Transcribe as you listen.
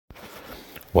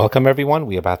Welcome, everyone.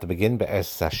 We're about to begin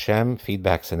Be'ez Hashem,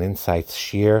 Feedbacks and Insights,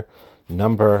 Shir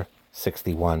number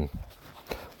 61.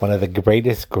 One of the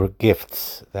greatest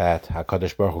gifts that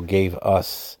HaKadosh Baruch Hu gave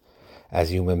us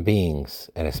as human beings,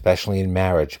 and especially in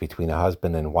marriage between a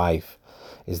husband and wife,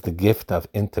 is the gift of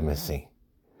intimacy.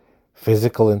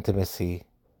 Physical intimacy,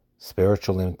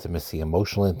 spiritual intimacy,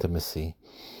 emotional intimacy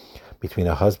between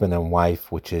a husband and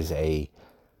wife, which is a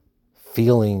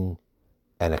feeling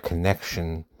and a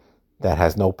connection that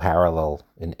has no parallel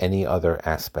in any other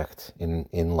aspect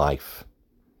in life.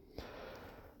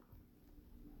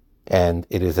 And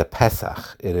it is a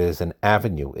Pesach, it is an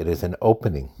avenue, it is an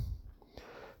opening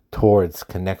towards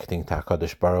connecting to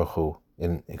HaKadosh Baruch Hu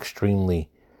in extremely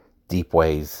deep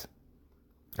ways.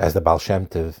 As the Baal Shem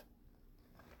Tov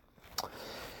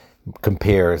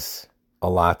compares a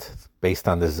lot based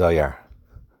on the Zohar,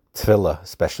 Tefillah,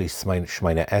 especially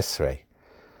Shemona Esrei,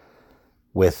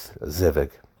 with Zivig.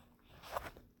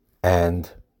 And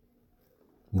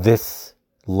this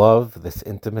love, this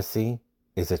intimacy,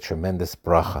 is a tremendous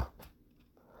bracha.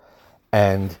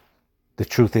 And the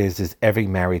truth is every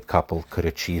married couple could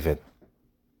achieve it.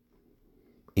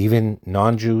 Even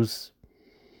non-Jews,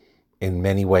 in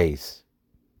many ways,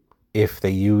 if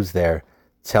they use their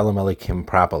Tzelem Elokim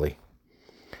properly,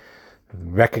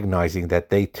 recognizing that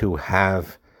they too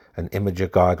have an image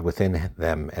of God within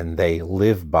them and they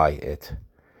live by it,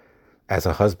 as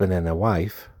a husband and a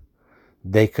wife,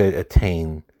 they could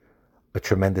attain a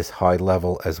tremendous high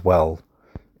level as well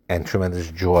and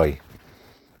tremendous joy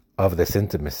of this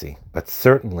intimacy. But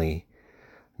certainly,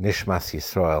 Nishmas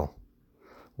Yisrael,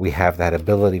 we have that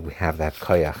ability, we have that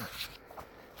koyach.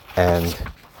 And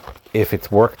if it's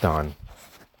worked on,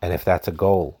 and if that's a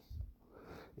goal,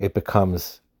 it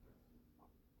becomes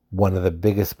one of the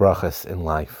biggest brachas in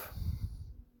life.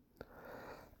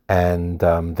 And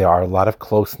there are a lot of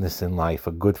closeness in life,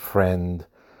 a good friend,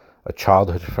 a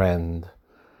childhood friend,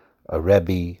 a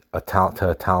Rebbe, a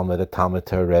Talmud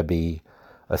to a Rebbe,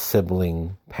 a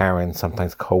sibling, parents,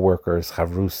 sometimes co-workers,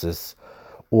 chavrusas,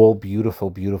 all beautiful,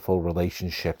 beautiful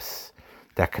relationships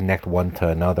that connect one to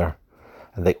another.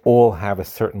 And they all have a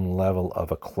certain level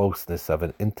of a closeness, of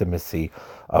an intimacy,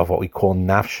 of what we call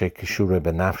nafshe kishura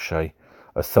benafshe,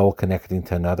 a soul connecting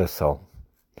to another soul.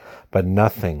 But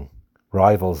nothing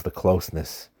rivals the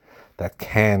closeness that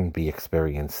can be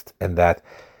experienced and that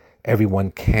everyone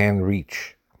can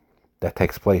reach, that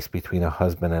takes place between a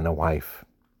husband and a wife.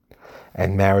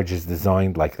 And marriage is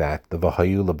designed like that. The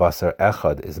V'hayu L'Basar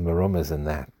Echad is merumez in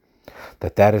that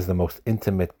that is the most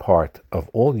intimate part of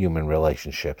all human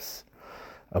relationships,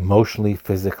 emotionally,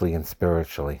 physically, and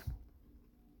spiritually.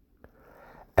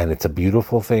 And it's a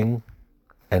beautiful thing,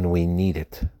 and we need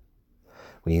it.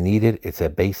 We need it. It's a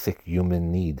basic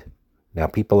human need. Now,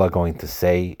 people are going to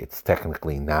say it's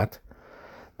technically not,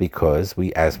 because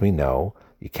as we know,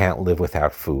 you can't live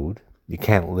without food, you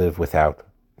can't live without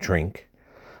drink,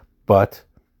 but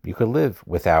you could live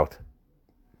without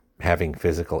having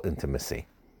physical intimacy.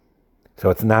 So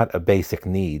it's not a basic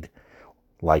need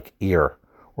like ear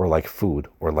or like food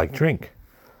or like drink.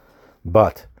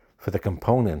 But for the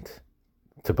component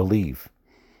to believe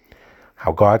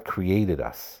how God created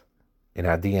us in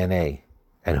our DNA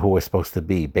and who we're supposed to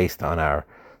be based on our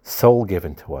soul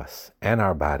given to us and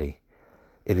our body,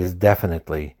 it is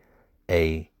definitely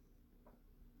a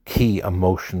key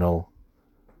emotional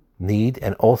need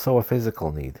and also a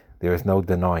physical need. There is no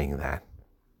denying that.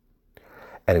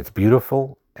 And it's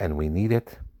beautiful and we need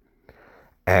it.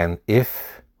 And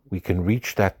if we can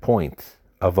reach that point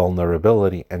of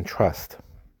vulnerability and trust,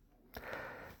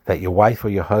 that your wife or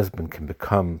your husband can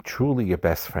become truly your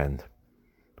best friend,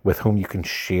 with whom you can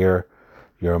share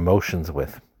your emotions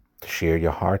with, to share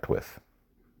your heart with,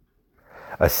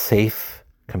 a safe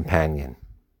companion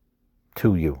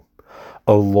to you,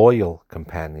 a loyal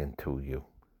companion to you,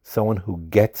 someone who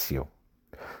gets you,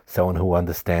 someone who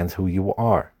understands who you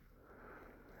are.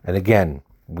 And again,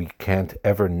 we can't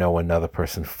ever know another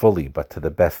person fully, but to the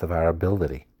best of our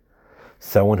ability.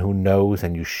 Someone who knows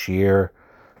and you share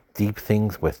deep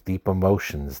things with, deep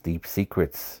emotions, deep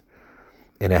secrets,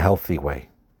 in a healthy way.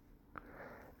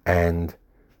 And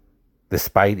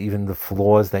despite even the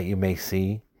flaws that you may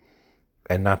see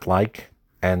and not like,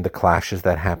 and the clashes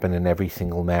that happen in every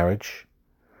single marriage,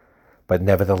 but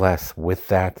nevertheless, with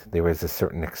that, there is a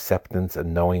certain acceptance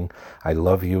and knowing I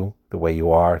love you the way you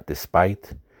are,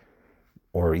 despite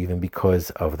or even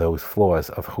because of those flaws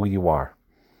of who you are.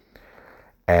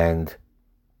 And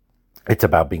it's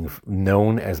about being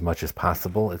known as much as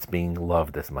possible. It's being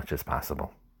loved as much as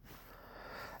possible.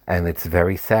 And it's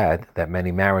very sad that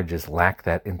many marriages lack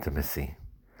that intimacy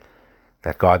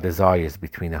that God desires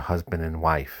between a husband and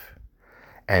wife.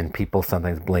 And people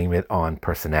sometimes blame it on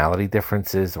personality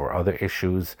differences or other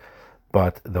issues,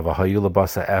 but the V'hayu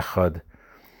L'basa Echad,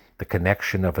 the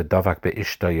connection of a Davak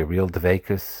Be'ishta, a real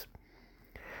Dveikus,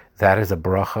 that is a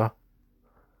bracha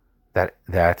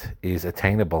that is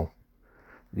attainable.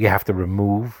 You have to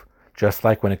remove, just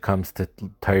like when it comes to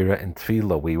Torah and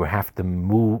Tefillah, we have to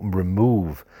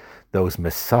remove those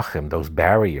mesachim, those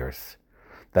barriers,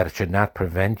 that it should not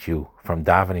prevent you from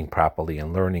davening properly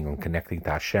and learning and connecting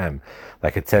to Hashem.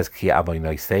 Like it says, Ki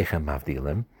avoinoi seichem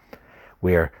avdilim,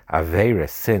 where Averis,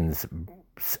 sins,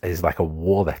 is like a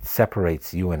wall that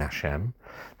separates you and Hashem.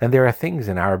 Then there are things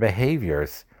in our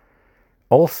behaviors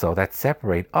also that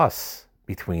separate us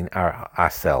between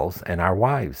ourselves and our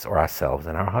wives, or ourselves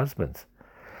and our husbands.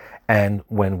 And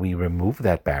when we remove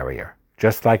that barrier,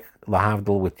 just like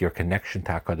lahavdil with your connection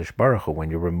to HaKadosh Baruch Hu,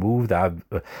 when you remove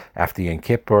after Yom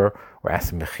Kippur or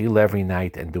asking Mechila every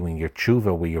night and doing your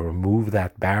tshuva, where you remove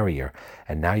that barrier,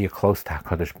 and now you're close to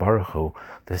HaKadosh Baruch Hu,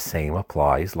 the same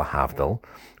applies lahavdil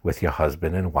with your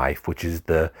husband and wife, which is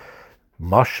the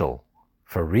mashal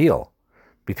for real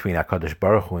between HaKadosh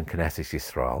Baruch Hu and Knesset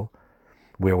Yisrael,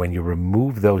 where when you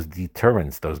remove those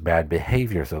deterrents, those bad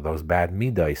behaviors, or those bad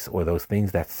midos, or those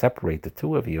things that separate the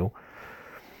two of you,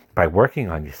 by working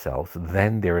on yourselves,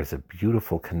 then there is a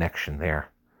beautiful connection there.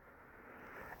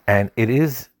 And it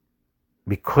is,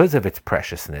 because of its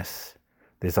preciousness,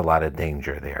 there's a lot of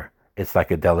danger there. It's like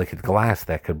a delicate glass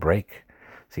that could break,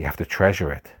 so you have to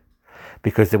treasure it.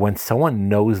 Because when someone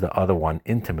knows the other one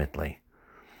intimately,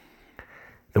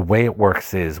 the way it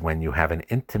works is when you have an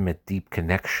intimate, deep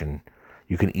connection,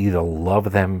 you can either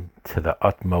love them to the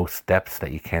utmost depths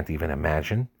that you can't even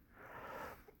imagine,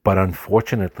 but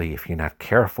unfortunately, if you're not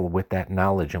careful with that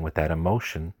knowledge and with that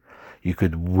emotion, you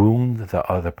could wound the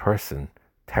other person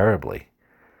terribly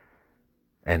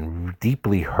and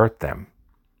deeply hurt them.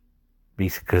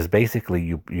 Because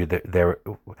basically,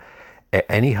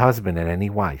 any husband and any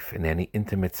wife in any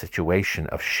intimate situation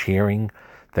of sharing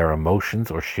their emotions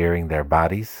or sharing their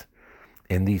bodies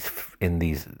in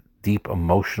these deep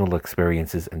emotional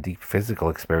experiences and deep physical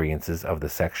experiences of the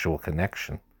sexual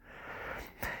connection,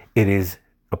 it is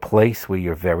a place where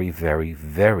you're very, very,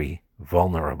 very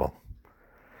vulnerable.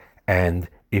 And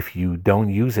if you don't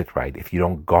use it right, if you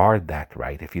don't guard that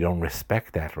right, if you don't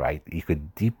respect that right, you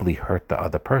could deeply hurt the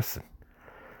other person.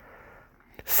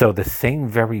 So the same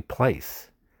very place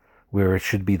where it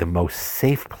should be the most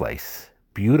safe place,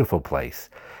 beautiful place,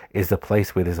 is the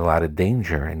place where there's a lot of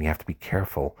danger, and you have to be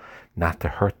careful not to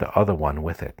hurt the other one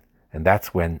with it. And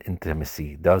that's when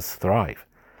intimacy does thrive.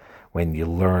 When you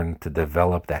learn to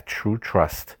develop that true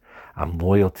trust, I'm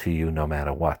loyal to you no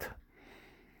matter what.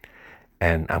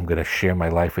 And I'm going to share my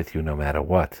life with you no matter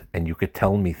what. And you could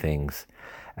tell me things,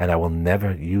 and I will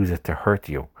never use it to hurt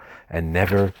you, and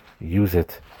never use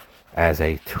it as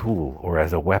a tool or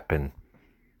as a weapon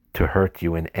to hurt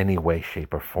you in any way,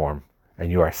 shape, or form.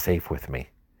 And you are safe with me.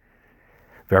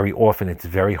 Very often it's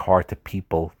very hard to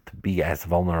people to be as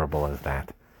vulnerable as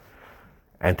that,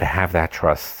 and to have that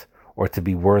trust, or to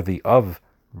be worthy of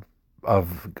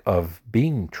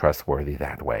being trustworthy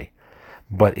that way.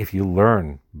 But if you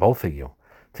learn, both of you,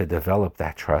 to develop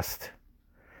that trust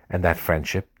and that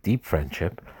friendship, deep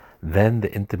friendship, then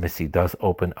the intimacy does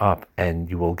open up, and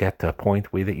you will get to a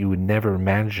point where that you would never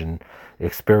imagine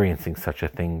experiencing such a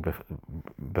thing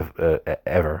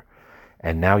ever,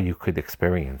 and now you could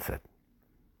experience it.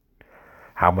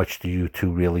 How much do you two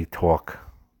really talk?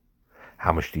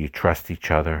 How much do you trust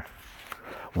each other?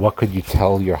 What could you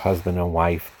tell your husband and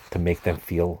wife to make them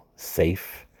feel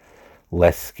safe,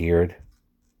 less scared?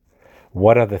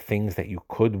 What are the things that you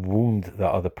could wound the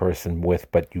other person with,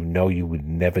 but you know you would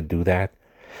never do that,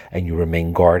 and you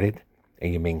remain guarded,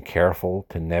 and you remain careful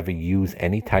to never use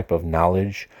any type of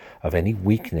knowledge of any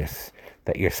weakness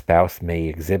that your spouse may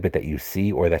exhibit that you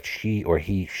see, or that she or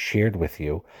he shared with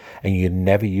you, and you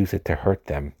never use it to hurt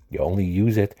them. You only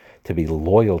use it to be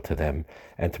loyal to them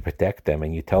and to protect them,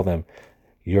 and you tell them,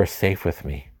 you're safe with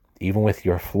me. Even with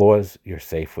your flaws, you're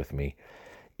safe with me.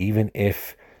 Even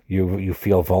if you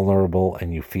feel vulnerable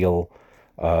and you feel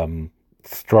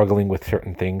struggling with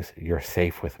certain things, you're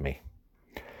safe with me.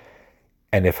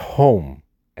 And if home,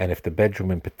 and if the bedroom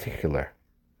in particular,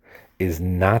 is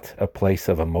not a place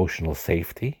of emotional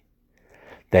safety,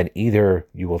 then either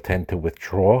you will tend to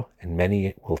withdraw, and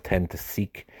many will tend to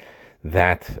seek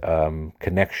that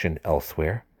connection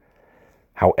elsewhere.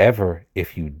 However,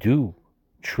 if you do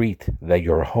treat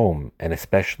your home, and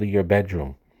especially your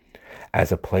bedroom,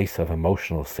 as a place of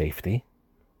emotional safety,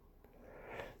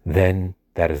 then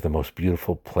that is the most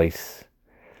beautiful place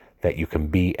that you can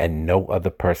be, and no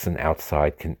other person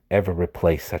outside can ever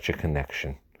replace such a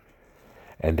connection.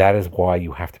 And that is why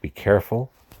you have to be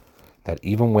careful that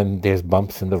even when there's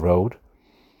bumps in the road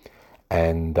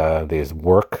and there's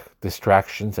work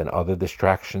distractions and other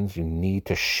distractions, you need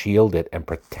to shield it and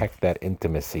protect that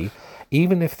intimacy,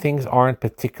 even if things aren't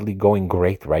particularly going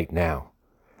great right now.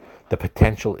 The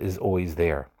potential is always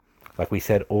there. Like we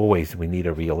said, always we need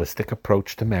a realistic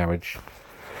approach to marriage,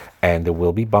 and there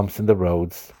will be bumps in the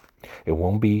roads. It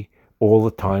won't be all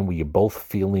the time where you're both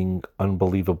feeling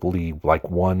unbelievably like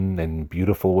one and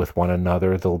beautiful with one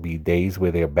another. There'll be days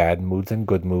where there are bad moods and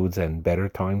good moods and better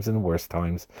times and worse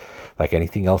times, like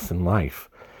anything else in life.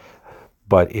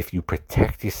 But if you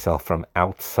protect yourself from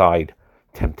outside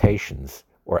temptations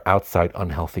or outside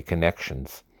unhealthy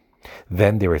connections,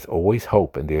 then there is always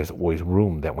hope and there's always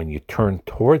room that when you turn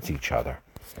towards each other,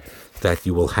 that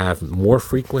you will have more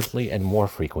frequently and more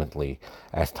frequently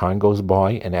as time goes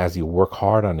by and as you work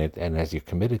hard on it and as you're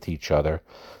committed to each other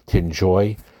to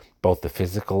enjoy both the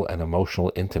physical and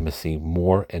emotional intimacy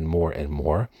more and more and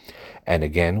more. And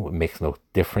again, it makes no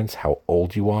difference how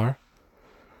old you are,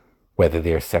 whether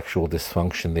there's sexual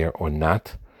dysfunction there or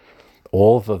not.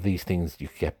 All of these things you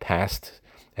get past,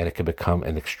 and it can become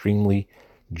an extremely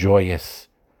joyous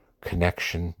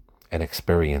connection and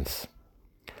experience.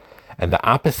 And the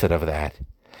opposite of that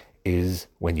is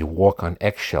when you walk on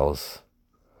eggshells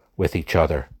with each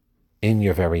other in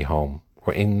your very home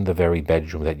or in the very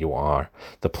bedroom that you are,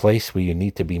 the place where you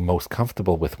need to be most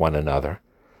comfortable with one another.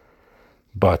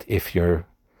 But if you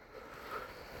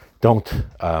don't,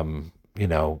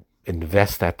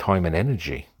 invest that time and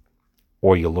energy,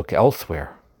 or you look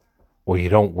elsewhere, or you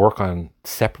don't work on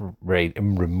separate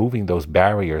and removing those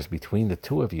barriers between the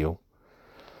two of you,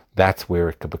 that's where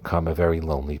it could become a very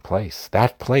lonely place.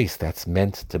 That place that's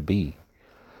meant to be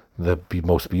the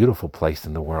most beautiful place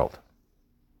in the world.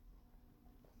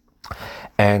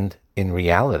 And in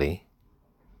reality,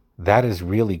 that is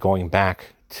really going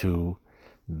back to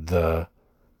the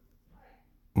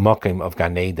Mokim of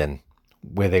Gan Eden,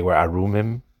 where they were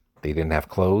Arumim, they didn't have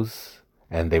clothes,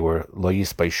 and they were Lo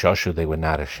Yisbei Shoshu, they were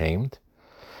not ashamed.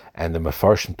 And the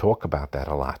Mefarshim talk about that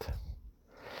a lot.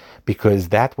 Because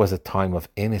that was a time of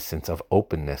innocence, of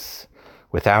openness,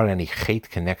 without any hate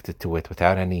connected to it,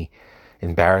 without any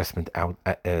embarrassment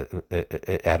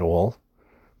at all,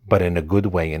 but in a good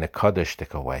way, in a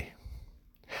Kaddishtika way,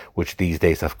 which these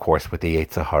days, of course, with the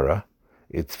Yetzer Hara,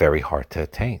 it's very hard to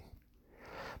attain.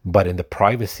 But in the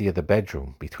privacy of the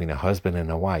bedroom, between a husband and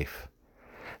a wife,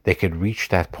 they could reach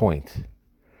that point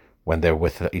when they're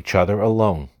with each other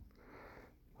alone,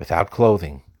 without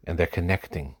clothing, and they're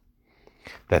connecting,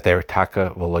 that they're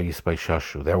taka v'lo yisbei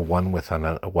shashu, they're one with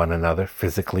one another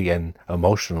physically and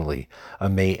emotionally, a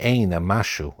me'ain, a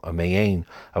mashu, a me'ain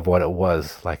of what it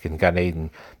was like in Gan Eden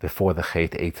before the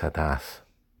Chet Eitz Hadas.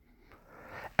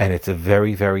 And it's a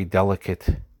very, very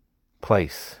delicate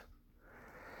place.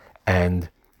 And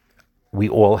we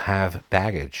all have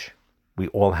baggage. We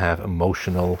all have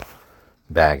emotional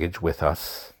baggage with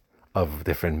us of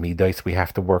different midos we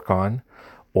have to work on,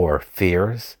 or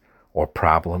fears, or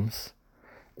problems,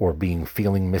 or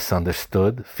feeling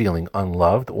misunderstood, feeling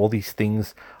unloved. All these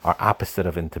things are opposite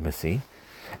of intimacy.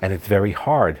 And it's very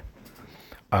hard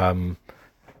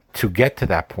to get to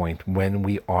that point when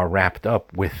we are wrapped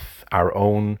up with our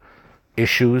own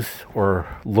issues or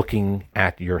looking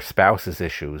at your spouse's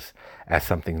issues as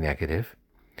something negative.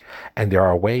 And there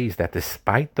are ways that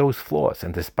despite those flaws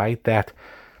and despite that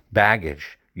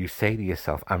baggage, you say to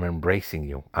yourself, I'm embracing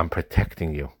you, I'm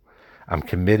protecting you, I'm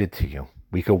committed to you.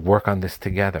 We could work on this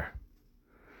together.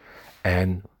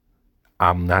 And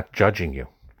I'm not judging you.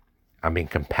 I'm being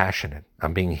compassionate.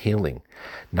 I'm being healing.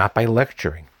 Not by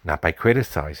lecturing, not by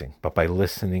criticizing, but by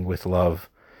listening with love,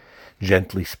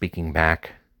 gently speaking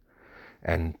back,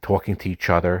 and talking to each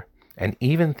other. And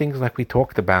even things like we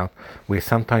talked about, where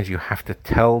sometimes you have to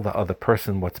tell the other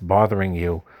person what's bothering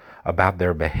you about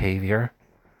their behavior.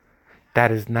 That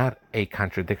is not a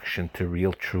contradiction to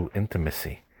real, true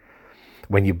intimacy.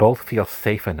 When you both feel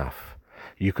safe enough,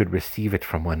 you could receive it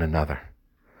from one another.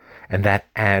 And that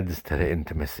adds to the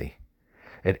intimacy.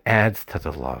 It adds to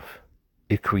the love.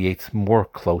 It creates more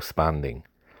close bonding.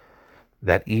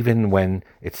 That even when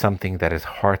it's something that is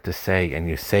hard to say, and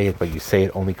you say it, but you say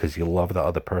it only because you love the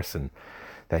other person,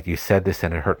 that you said this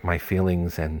and it hurt my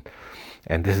feelings, and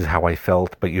this is how I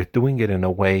felt, but you're doing it in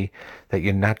a way that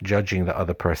you're not judging the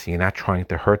other person. You're not trying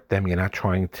to hurt them. You're not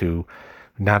trying to,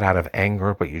 not out of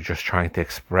anger, but you're just trying to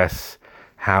express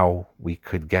how we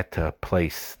could get to a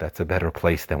place that's a better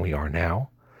place than we are now.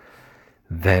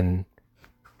 Then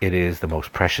it is the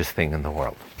most precious thing in the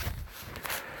world.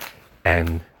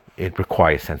 And it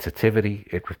requires sensitivity.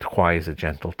 It requires a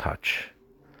gentle touch.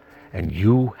 And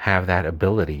you have that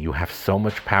ability. You have so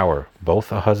much power.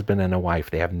 Both a husband and a wife,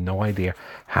 they have no idea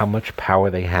how much power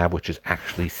they have, which is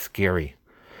actually scary.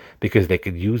 Because they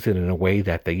could use it in a way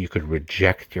that you could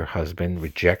reject your husband,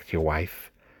 reject your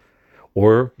wife,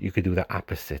 or you could do the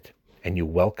opposite and you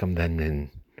welcome them in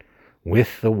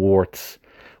with the warts,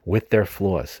 with their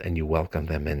flaws, and you welcome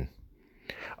them in.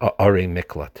 A Are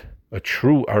Miklat, a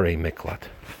true Are Miklat,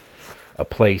 a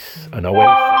place, an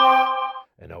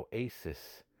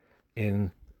oasis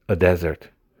in a desert.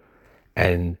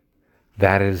 And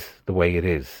that is the way it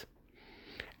is.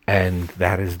 And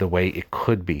that is the way it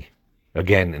could be.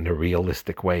 Again, in a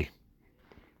realistic way.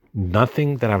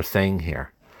 Nothing that I'm saying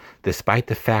here, despite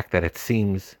the fact that it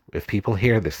seems, if people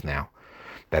hear this now,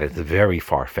 that it's very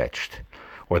far-fetched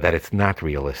or that it's not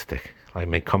realistic. I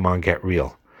mean, come on, get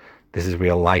real. This is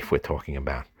real life we're talking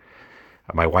about.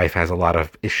 My wife has a lot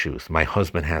of issues. My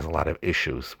husband has a lot of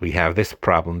issues. We have this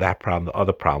problem, that problem, the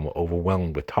other problem. We're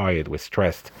overwhelmed, we're tired, we're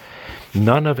stressed.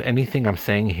 None of anything I'm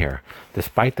saying here,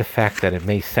 despite the fact that it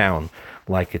may sound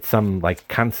like it's some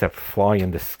concept fly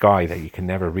in the sky that you can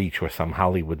never reach, or some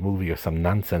Hollywood movie or some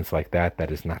nonsense like that,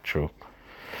 that is not true.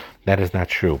 That is not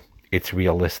true. It's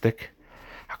realistic.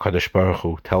 HaKadosh Baruch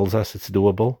Hu tells us it's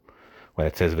doable. When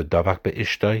it says, V'davak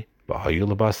be'ishtoi, v'hayu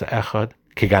l'basa echad,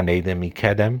 kigan edem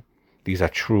mikedem. These are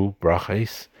true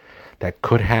brachas that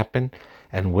could happen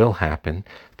and will happen,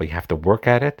 but you have to work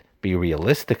at it, be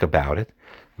realistic about it,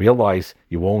 realize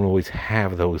you won't always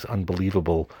have those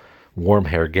unbelievable warm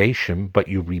hergation, but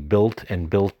you rebuilt and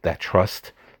built that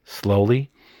trust slowly,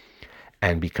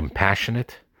 and be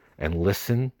compassionate and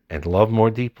listen and love more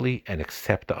deeply and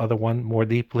accept the other one more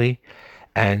deeply,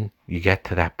 and you get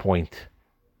to that point.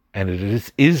 And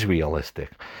it is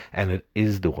realistic, and it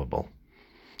is doable.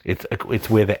 It's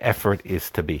where the effort is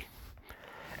to be.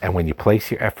 And when you place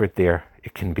your effort there,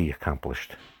 it can be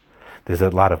accomplished. There's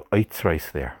a lot of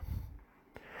eitzreis there.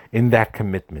 In that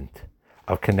commitment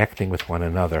of connecting with one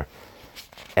another.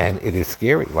 And it is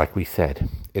scary, like we said.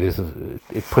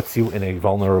 It puts you in a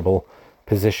vulnerable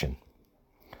position.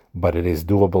 But it is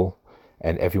doable,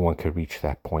 and everyone could reach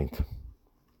that point.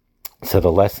 So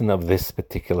the lesson of this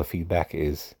particular feedback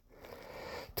is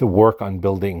to work on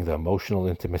building the emotional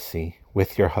intimacy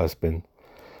with your husband,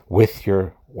 with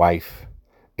your wife.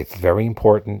 It's very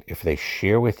important if they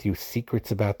share with you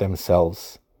secrets about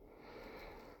themselves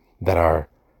that are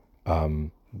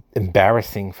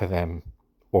embarrassing for them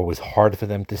or was hard for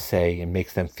them to say and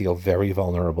makes them feel very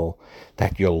vulnerable,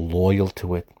 that you're loyal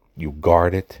to it, you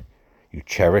guard it, you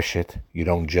cherish it, you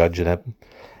don't judge them,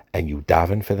 and you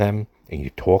daven for them, and you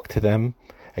talk to them,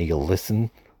 and you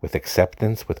listen with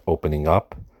acceptance, with opening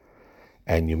up,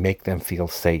 and you make them feel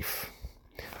safe.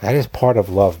 That is part of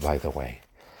love, by the way.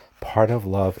 Part of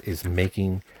love is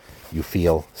making you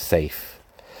feel safe.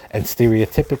 And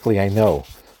stereotypically, I know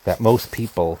that most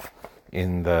people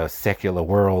in the secular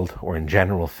world or in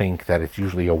general think that it's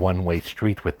usually a one-way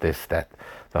street with this, that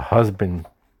the husband,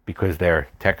 because they're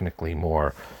technically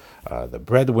more the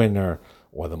breadwinner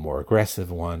or the more aggressive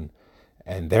one,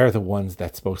 and they're the ones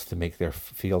that's supposed to make their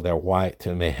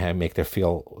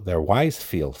wives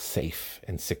feel safe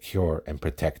and secure and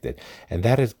protected. And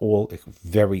that is all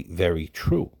very, very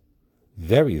true.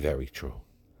 Very, very true.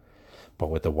 But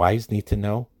what the wives need to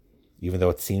know, even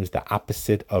though it seems the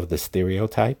opposite of the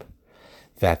stereotype,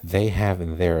 that they have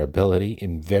in their ability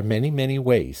in very many, many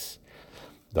ways.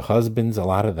 The husbands, a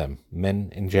lot of them,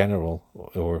 men in general,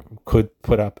 or could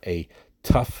put up a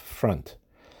tough front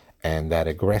and that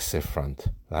aggressive front.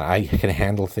 I can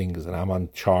handle things and I'm on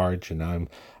charge and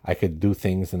I could do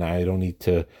things and I don't need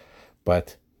to,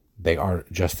 but they are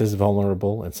just as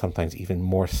vulnerable and sometimes even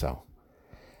more so.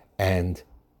 And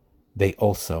they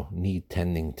also need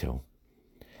tending to.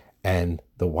 And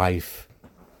the wife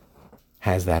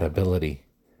has that ability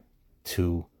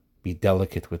to be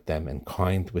delicate with them and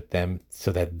kind with them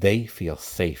so that they feel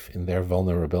safe in their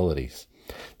vulnerabilities.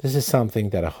 This is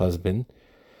something that a husband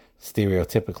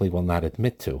stereotypically will not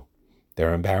admit to.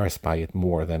 They're embarrassed by it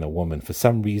more than a woman. For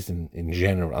some reason, in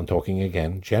general, I'm talking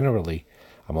again, generally,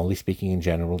 I'm only speaking in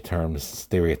general terms,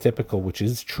 stereotypical, which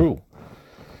is true,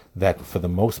 that for the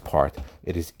most part,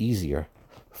 it is easier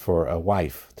for a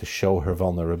wife to show her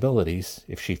vulnerabilities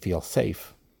if she feels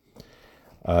safe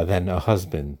than a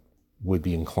husband would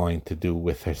be inclined to do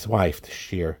with his wife, to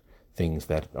share things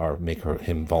that make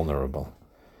him vulnerable.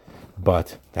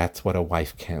 But that's what a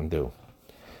wife can do.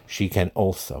 She can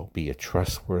also be a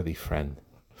trustworthy friend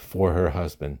for her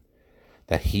husband,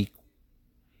 that he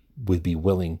would be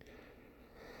willing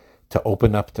to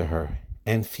open up to her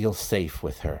and feel safe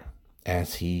with her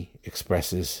as he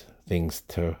expresses things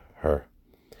to her.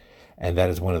 And that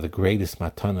is one of the greatest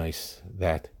matanos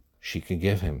that she could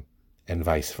give him, and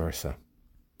vice versa.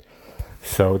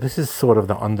 So this is sort of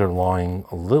the underlying,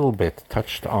 a little bit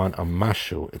touched on a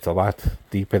mashu. It's a lot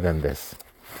deeper than this,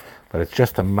 but it's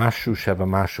just a mashu sheva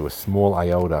mashu, a small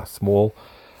iota, small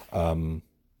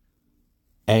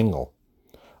angle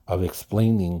of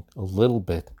explaining a little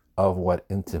bit of what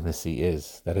intimacy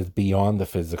is, that is beyond the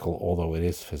physical, although it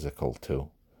is physical too.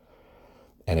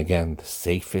 And again, the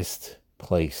safest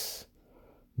place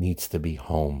needs to be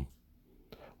home.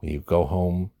 When you go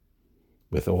home,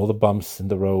 with all the bumps in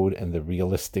the road and the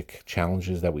realistic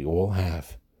challenges that we all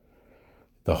have,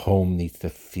 the home needs to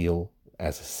feel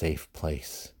as a safe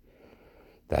place.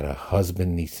 That a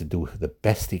husband needs to do the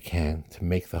best he can to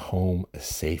make the home a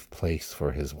safe place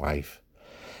for his wife,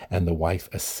 and the wife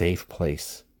a safe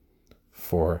place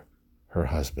for her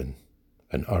husband,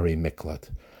 an Ari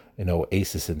Miklat, an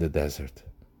oasis in the desert.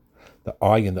 The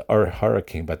eye in the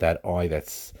hurricane, but that eye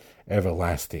that's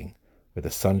everlasting, with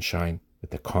the sunshine,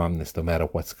 with the calmness, no matter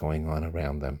what's going on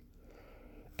around them.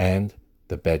 And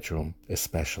the bedroom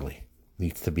especially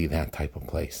needs to be that type of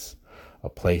place, a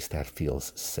place that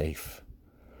feels safe,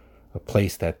 a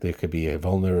place that there could be a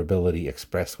vulnerability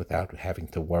expressed without having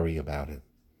to worry about it.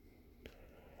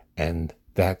 And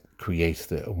that creates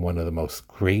one of the most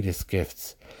greatest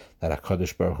gifts that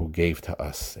HaKadosh Baruch Hu gave to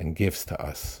us and gives to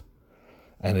us.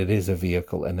 And it is a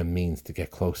vehicle and a means to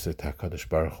get closer to HaKadosh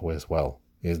Baruch Hu as well.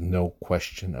 There's no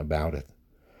question about it.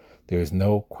 There is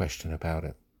no question about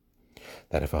it.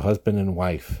 That if a husband and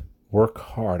wife work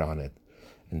hard on it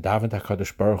and daven to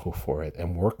HaKadosh Baruch Hu for it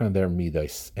and work on their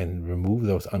midos and remove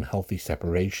those unhealthy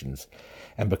separations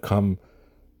and become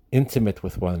intimate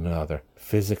with one another,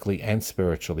 physically and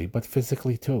spiritually, but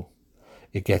physically too,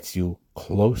 it gets you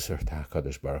closer to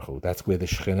HaKadosh Baruch Hu. That's where the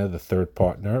Shekhinah, the third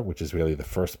partner, which is really the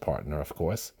first partner, of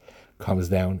course, comes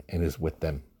down and is with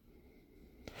them.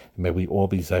 May we all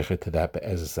be zeicher to that.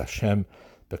 Be'ezus Hashem,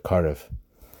 B'karev.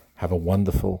 Have a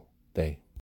wonderful day.